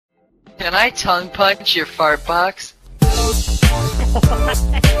Can I tongue punch your fart box? A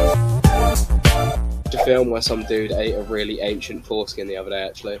film where some dude ate a really ancient foreskin the other day,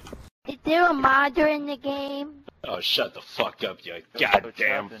 actually. Is there a modder in the game? Oh, shut the fuck up, you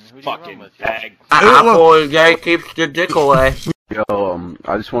goddamn fucking bag. Apple guy keeps the dick away. Yo,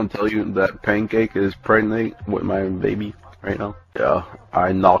 I just want to tell you that Pancake is pregnant with my baby right now. Yeah,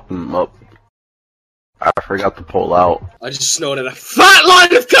 I knocked him up. I forgot to pull out. I just snorted a fat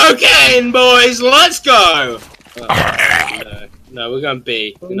line of cocaine, boys! Let's go! Oh, no, we're going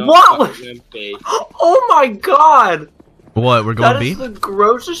B. What? We're going B. Oh my god! What, we're going That B? is the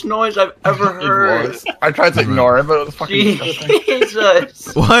grossest noise I've ever heard. I tried to ignore it, but it was fucking disgusting.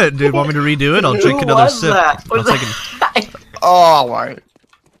 Jesus! What, dude? Want me to redo it? I'll drink Who another was sip. that? I'll take it. Oh my.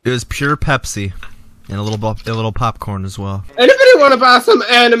 It was pure Pepsi. And a little popcorn as well. Anybody want to buy some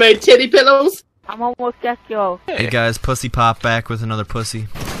anime titty pillows? I'm almost CSGO. Hey guys, Pussy Pop back with another pussy.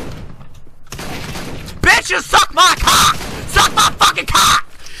 Bitches, suck my cock! Suck my fucking cock!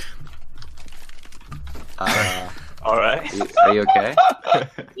 Alright. Are you okay?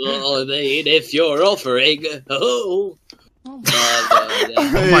 Oh, mate, if you're offering, oh. Oh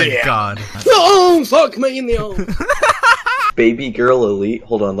my god. Oh, fuck me in the arm. Baby girl elite.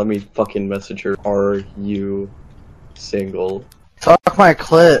 Hold on, let me fucking message her. Are you single? Fuck my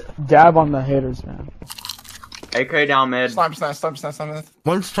clit. Dab on the haters, man. AK down mid. Stop.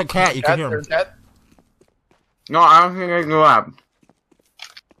 Once the cat, you can hear him. No, I don't think I can go up.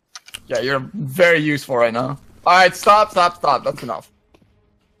 Yeah, you're very useful right now. Alright, stop. That's enough.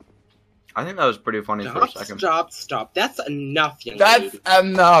 I think that was pretty funny for a second. Stop. That's enough, young That's lady.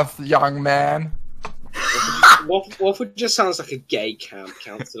 enough, young man. Waffle just sounds like a gay camp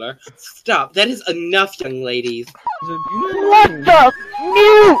counselor. Stop. That is enough, young ladies. What the?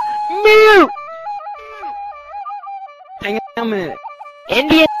 Mute! Hang on a minute.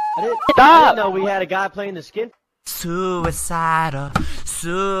 Indian, I didn't stop! know we had a guy playing the skin. Suicidal,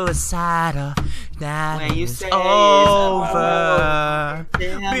 that When you is say over.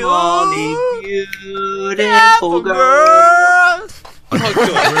 Beautiful girls.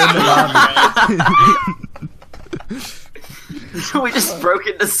 We just broke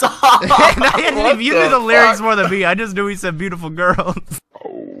into song. If you knew the lyrics more than me, I just knew he said beautiful girls.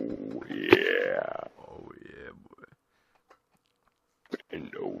 Oh yeah, boy.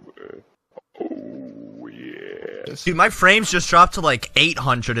 Bend over. Oh yeah. Dude, my frames just dropped to like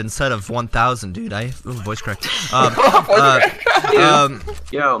 800 instead of 1000, dude. Voice crack.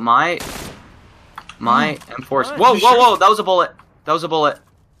 Yo, my M4. Whoa! That was a bullet.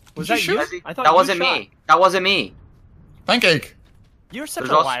 Was that you? I thought That you wasn't shot. me. That wasn't me. Pancake. You're such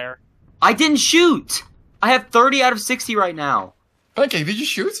There's a also- liar. I didn't shoot. I have 30 out of 60 right now. Pancake, did you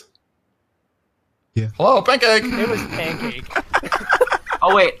shoot? Yeah. Hello, Pancake. It was Pancake.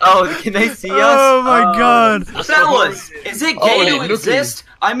 Oh wait. Oh, can they see us? Oh my god. Fellas, is it gay to exist?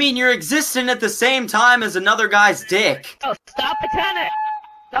 I mean, you're existing at the same time as another guy's dick. Oh, stop the Titanic!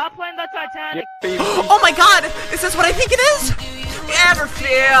 Stop playing the Titanic! Oh my god! Is this what I think it is? You ever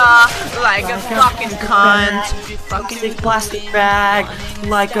feel like a fucking cunt? Fucking plastic bag,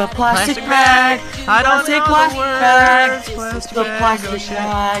 like a plastic bag. I don't Plastic know bag. the words. It's a plastic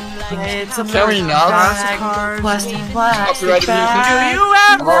bag. It's a Can we plastic not? bag. Plastic Copyrighted bag. Do you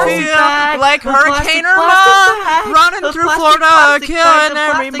ever feel bag, like the Hurricane plastic Irma bag, running the through plastic Florida, bag, killing the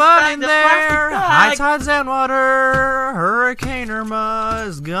plastic everybody bag, the there? plastic High bag. tides and water, Hurricane Irma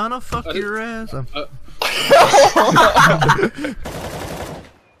is gonna fuck your ass.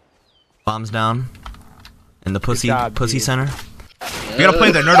 Bombs down in the pussy center. We gotta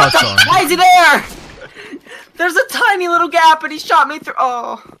play the Nerd Out song. Why is he there? There's a tiny little gap and he shot me through.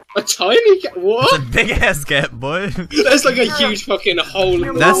 Oh. A tiny what? It's a big ass gap, boy. That's like a huge fucking hole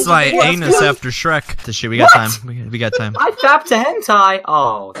in the That's my What? anus after Shrek. This shit, we got time. We got time. I tapped to hentai.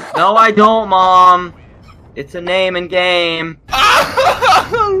 Oh. No, I don't, Mom. It's a name and game.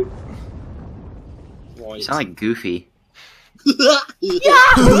 You sound like Goofy.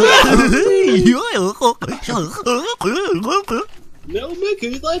 No,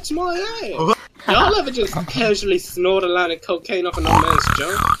 Mickey, that's my ass. Y'all ever just casually snort a line of cocaine off an old man's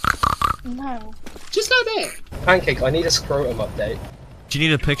junk? No. Just like that. Pancake, I need a scrotum update. Do you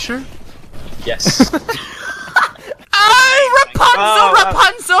need a picture? Yes. Hey,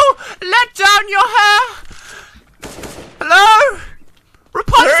 Rapunzel, let down your hair. Hello?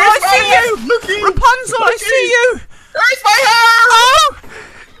 Rapunzel, I see you. Rapunzel, I see you. There's my hair. Oh,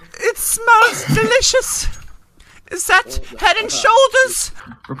 it smells delicious. Is that Head and Shoulders?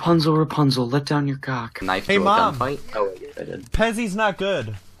 Rapunzel, let down your cock. Knife Hey, to a Mom. gunfight? Oh, yeah, I did. Pezzy's not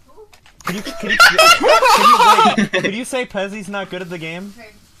good. Could you say Pezzy's not good at the game?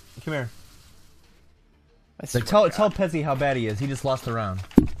 Come here. Like, tell Pezzy how bad he is. He just lost the round.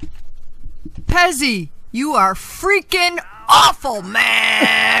 Pezzy, you are freaking awful,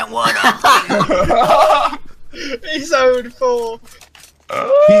 man. What up? He's 0-4.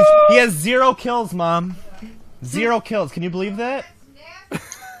 He has 0 kills, Mom. 0 kills. Can you believe that?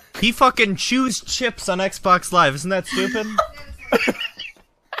 He fucking chews chips on Xbox Live. Isn't that stupid?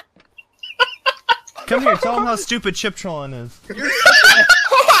 Come here, tell him how stupid chip trolling is.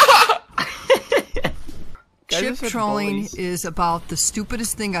 Chip trolling is about the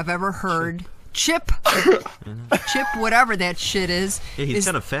stupidest thing I've ever heard. Chip, whatever that shit is. Yeah, he's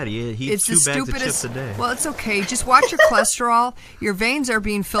kind of fat. He eats 2 bags of chips a day. Well, it's okay. Just watch your cholesterol. Your veins are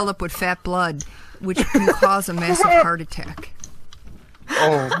being filled up with fat blood, which can cause a massive heart attack.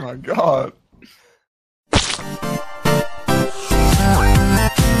 Oh my god.